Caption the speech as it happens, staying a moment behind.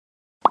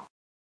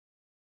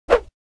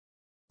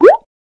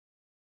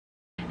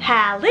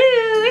Hello,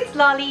 it's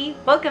Lolly.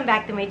 Welcome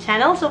back to my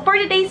channel. So for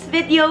today's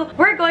video,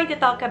 we're going to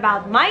talk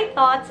about my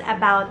thoughts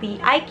about the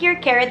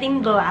ICURE Keratin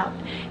Blowout.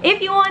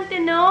 If you want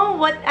to know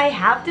what I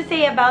have to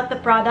say about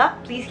the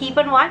product, please keep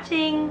on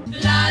watching.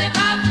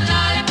 Lollipop,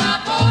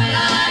 lollipop, oh,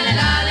 lolly,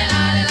 lolly,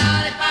 lolly,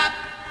 lollipop.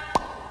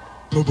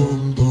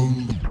 Boom,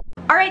 boom.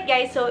 Alright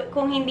guys, so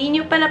kung hindi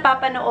nyo pa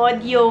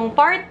napapanood yung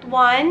part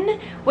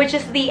 1, which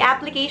is the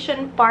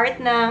application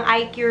part ng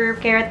ICURE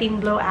Keratin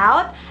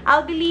Blowout,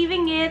 I'll be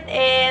leaving it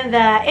in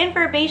the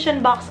information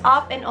box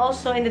up and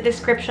also in the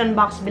description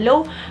box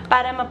below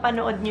para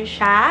mapanood nyo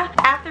siya.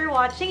 After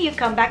watching, you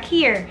come back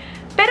here.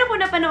 Pero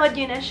kung napanood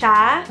nyo na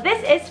siya,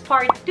 this is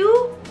part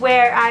 2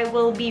 where I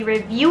will be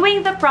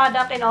reviewing the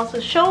product and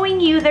also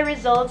showing you the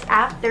results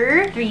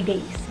after 3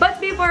 days. But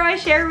before I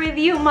share with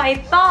you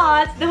my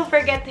thoughts, don't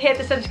forget to hit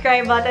the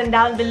subscribe button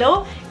down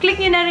below.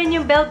 Click nyo na rin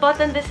yung bell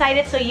button beside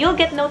it so you'll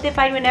get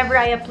notified whenever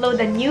I upload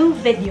a new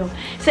video.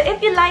 So if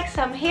you like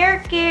some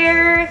hair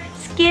care,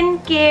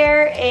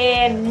 skincare,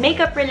 and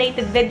makeup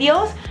related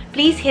videos,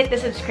 please hit the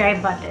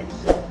subscribe button.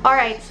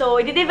 Alright, so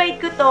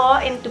i-divide ko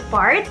to into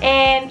parts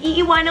and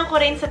iiwanan ko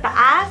rin sa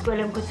taas, ko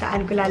alam kung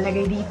saan ko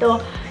lalagay dito,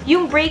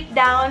 yung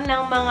breakdown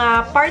ng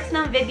mga parts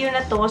ng video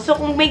na to. So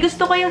kung may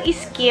gusto ko yung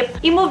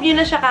i-skip, i-move nyo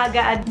na siya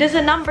kagad doon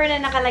sa number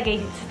na nakalagay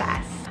dito sa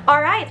taas.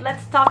 Alright,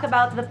 let's talk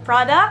about the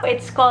product.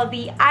 It's called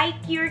the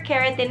ICURE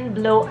Keratin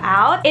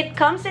Blowout. It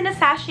comes in a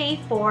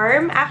sachet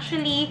form.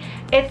 Actually,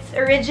 it's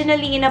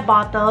originally in a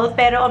bottle,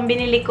 pero ang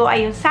binili ko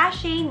ay yung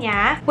sachet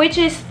niya, which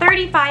is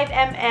 35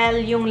 ml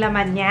yung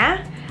laman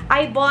niya.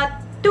 I bought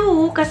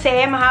 2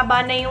 kasi mahaba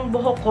na yung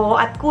buhok ko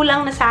at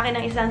kulang na sa akin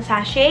ng isang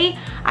sachet.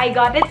 I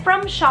got it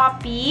from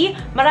Shopee.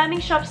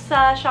 Maraming shops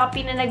sa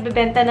Shopee na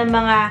nagbebenta ng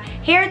mga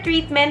hair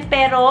treatment,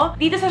 pero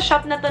dito sa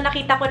shop na to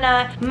nakita ko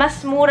na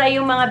mas mura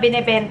yung mga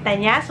binebenta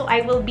niya. So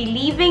I will be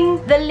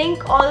leaving the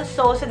link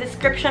also sa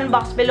description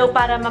box below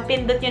para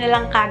mapindot nyo na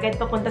lang kagad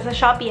papunta sa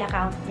Shopee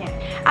account niya.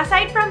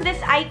 Aside from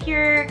this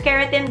ICURE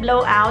Keratin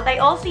Blowout,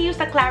 I also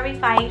use a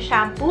clarifying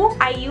shampoo.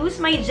 I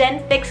use my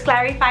Gen Fix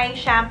clarifying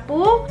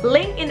shampoo.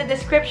 Link in the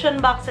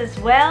description box as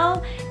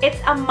well. It's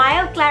a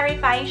mild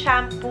clarifying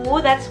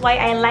shampoo. That's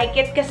why I like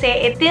it kasi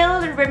it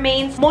still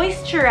remains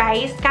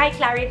moisturized kahit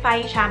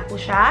clarifying shampoo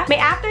siya. My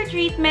after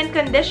treatment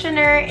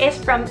conditioner is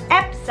from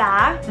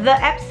EPSA. The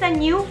EPSA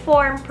New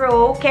Form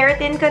Pro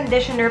Keratin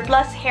Conditioner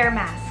Plus Hair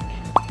Mask.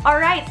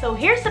 Alright, so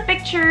here's a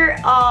picture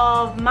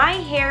of my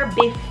hair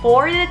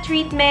before the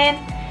treatment,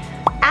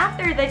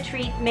 after the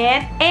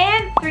treatment,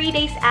 and 3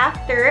 days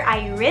after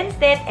I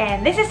rinsed it,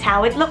 and this is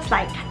how it looks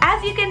like.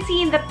 As you can see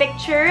in the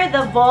picture,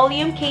 the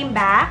volume came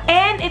back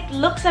and it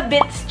looks a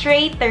bit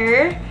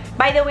straighter.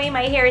 By the way,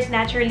 my hair is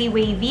naturally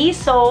wavy,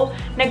 so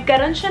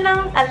nagkaroon siya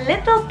ng a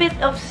little bit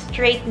of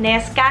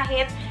straightness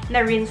kahit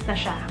na-rinse na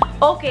siya.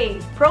 Okay,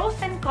 pros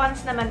and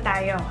cons naman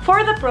tayo.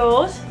 For the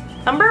pros,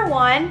 number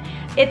 1,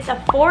 it's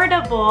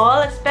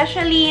affordable,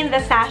 especially in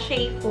the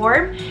sachet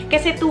form.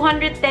 Kasi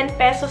 210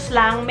 pesos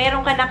lang,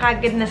 meron ka na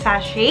kagad na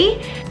sachet.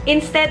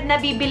 Instead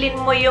na bibilin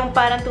mo yung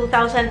parang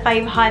 2,500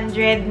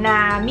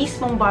 na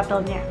mismong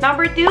bottle niya.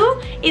 Number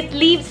 2, it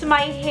leaves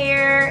my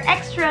hair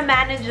extra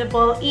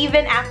manageable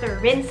even after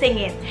rinsing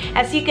it.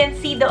 As you can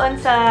see doon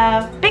sa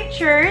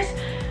pictures,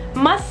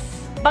 mas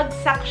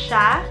bagsak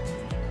siya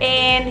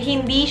and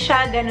hindi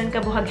siya ganun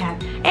kabuhaghan.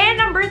 And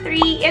number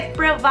 3, it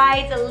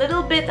provides a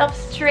little bit of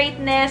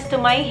straightness to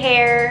my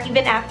hair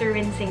even after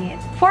rinsing it.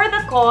 For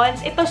the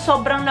cons, ito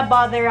sobrang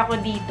na-bother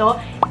ako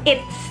dito. It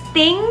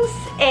stings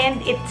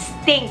and it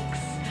stinks.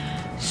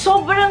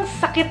 Sobrang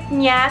sakit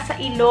niya sa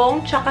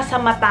ilong tsaka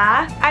sa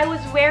mata. I was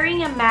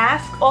wearing a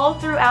mask all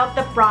throughout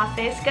the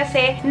process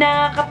kasi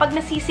na kapag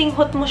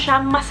nasisinghot mo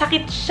siya,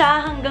 masakit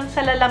siya hanggang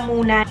sa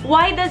lalamunan.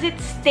 Why does it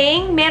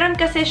sting? Meron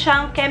kasi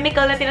siyang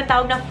chemical na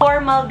tinatawag na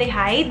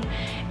formaldehyde.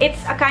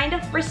 It's a kind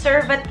of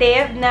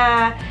preservative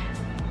na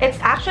it's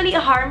actually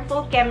a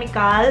harmful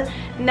chemical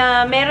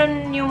na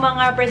meron yung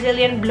mga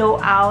Brazilian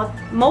blowout,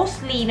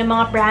 mostly ng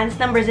mga brands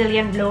ng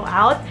Brazilian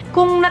blowout.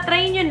 Kung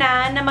na-try nyo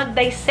na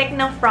mag-dissect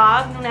ng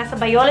frog nung nasa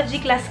biology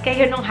class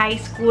kayo nung high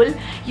school,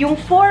 yung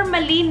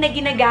formalin na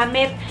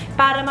ginagamit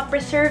para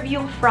ma-preserve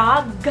yung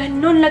frog,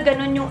 ganun na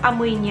ganun yung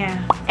amoy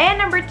niya. And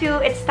number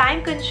 2, it's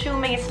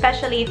time-consuming,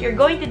 especially if you're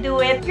going to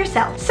do it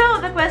yourself. So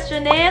the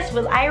question is,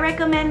 will I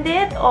recommend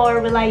it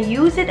or will I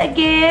use it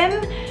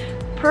again?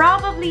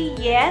 Probably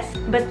yes,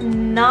 but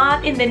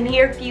not in the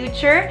near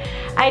future.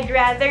 I'd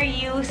rather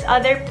use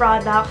other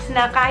products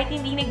na kahit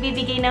hindi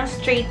nagbibigay ng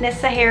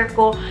straightness sa hair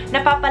ko,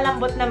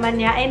 napapalambot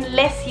naman niya and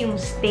less yung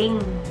sting.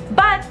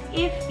 But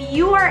if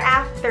you are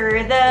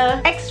after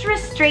the extra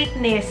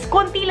straightness,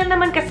 konti lang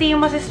naman kasi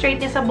yung masa-straight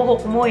niya sa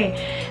buhok mo eh.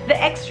 The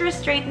extra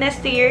straightness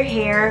to your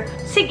hair,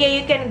 sige,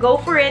 you can go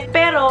for it.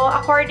 Pero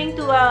according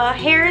to a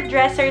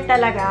hairdresser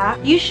talaga,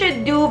 you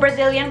should do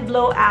Brazilian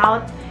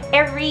blowout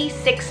every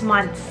 6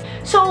 months.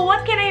 So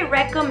what can I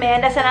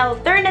recommend as an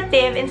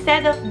alternative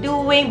instead of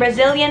doing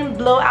Brazilian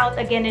blowout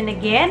again and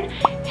again?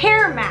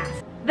 Hair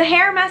mask. The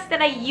hair mask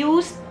that I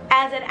used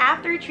as an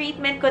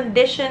after-treatment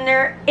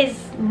conditioner is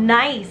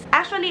nice.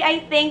 Actually, I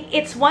think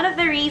it's one of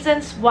the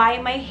reasons why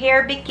my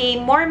hair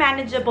became more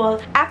manageable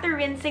after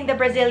rinsing the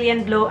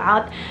Brazilian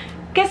Blowout.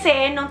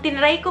 Kasi, nung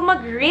tinry ko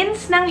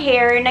mag-rinse ng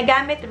hair na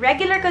gamit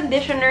regular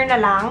conditioner na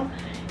lang,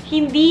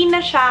 hindi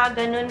na siya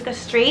ganun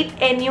ka-straight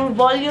and yung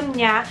volume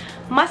niya,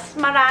 mas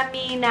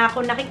marami na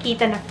ako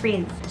nakikita na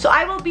frizz. So,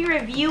 I will be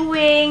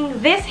reviewing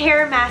this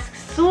hair mask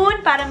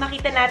soon para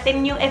makita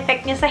natin yung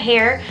effect niya sa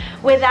hair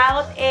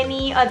without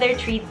any other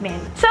treatment.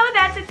 So,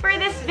 that's it for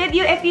this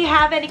video. If you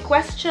have any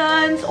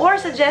questions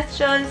or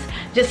suggestions,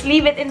 just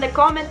leave it in the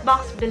comment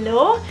box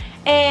below.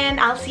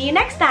 And I'll see you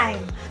next time.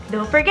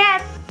 Don't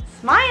forget,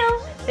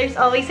 smile! There's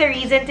always a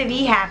reason to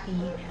be happy.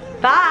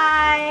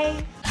 Bye!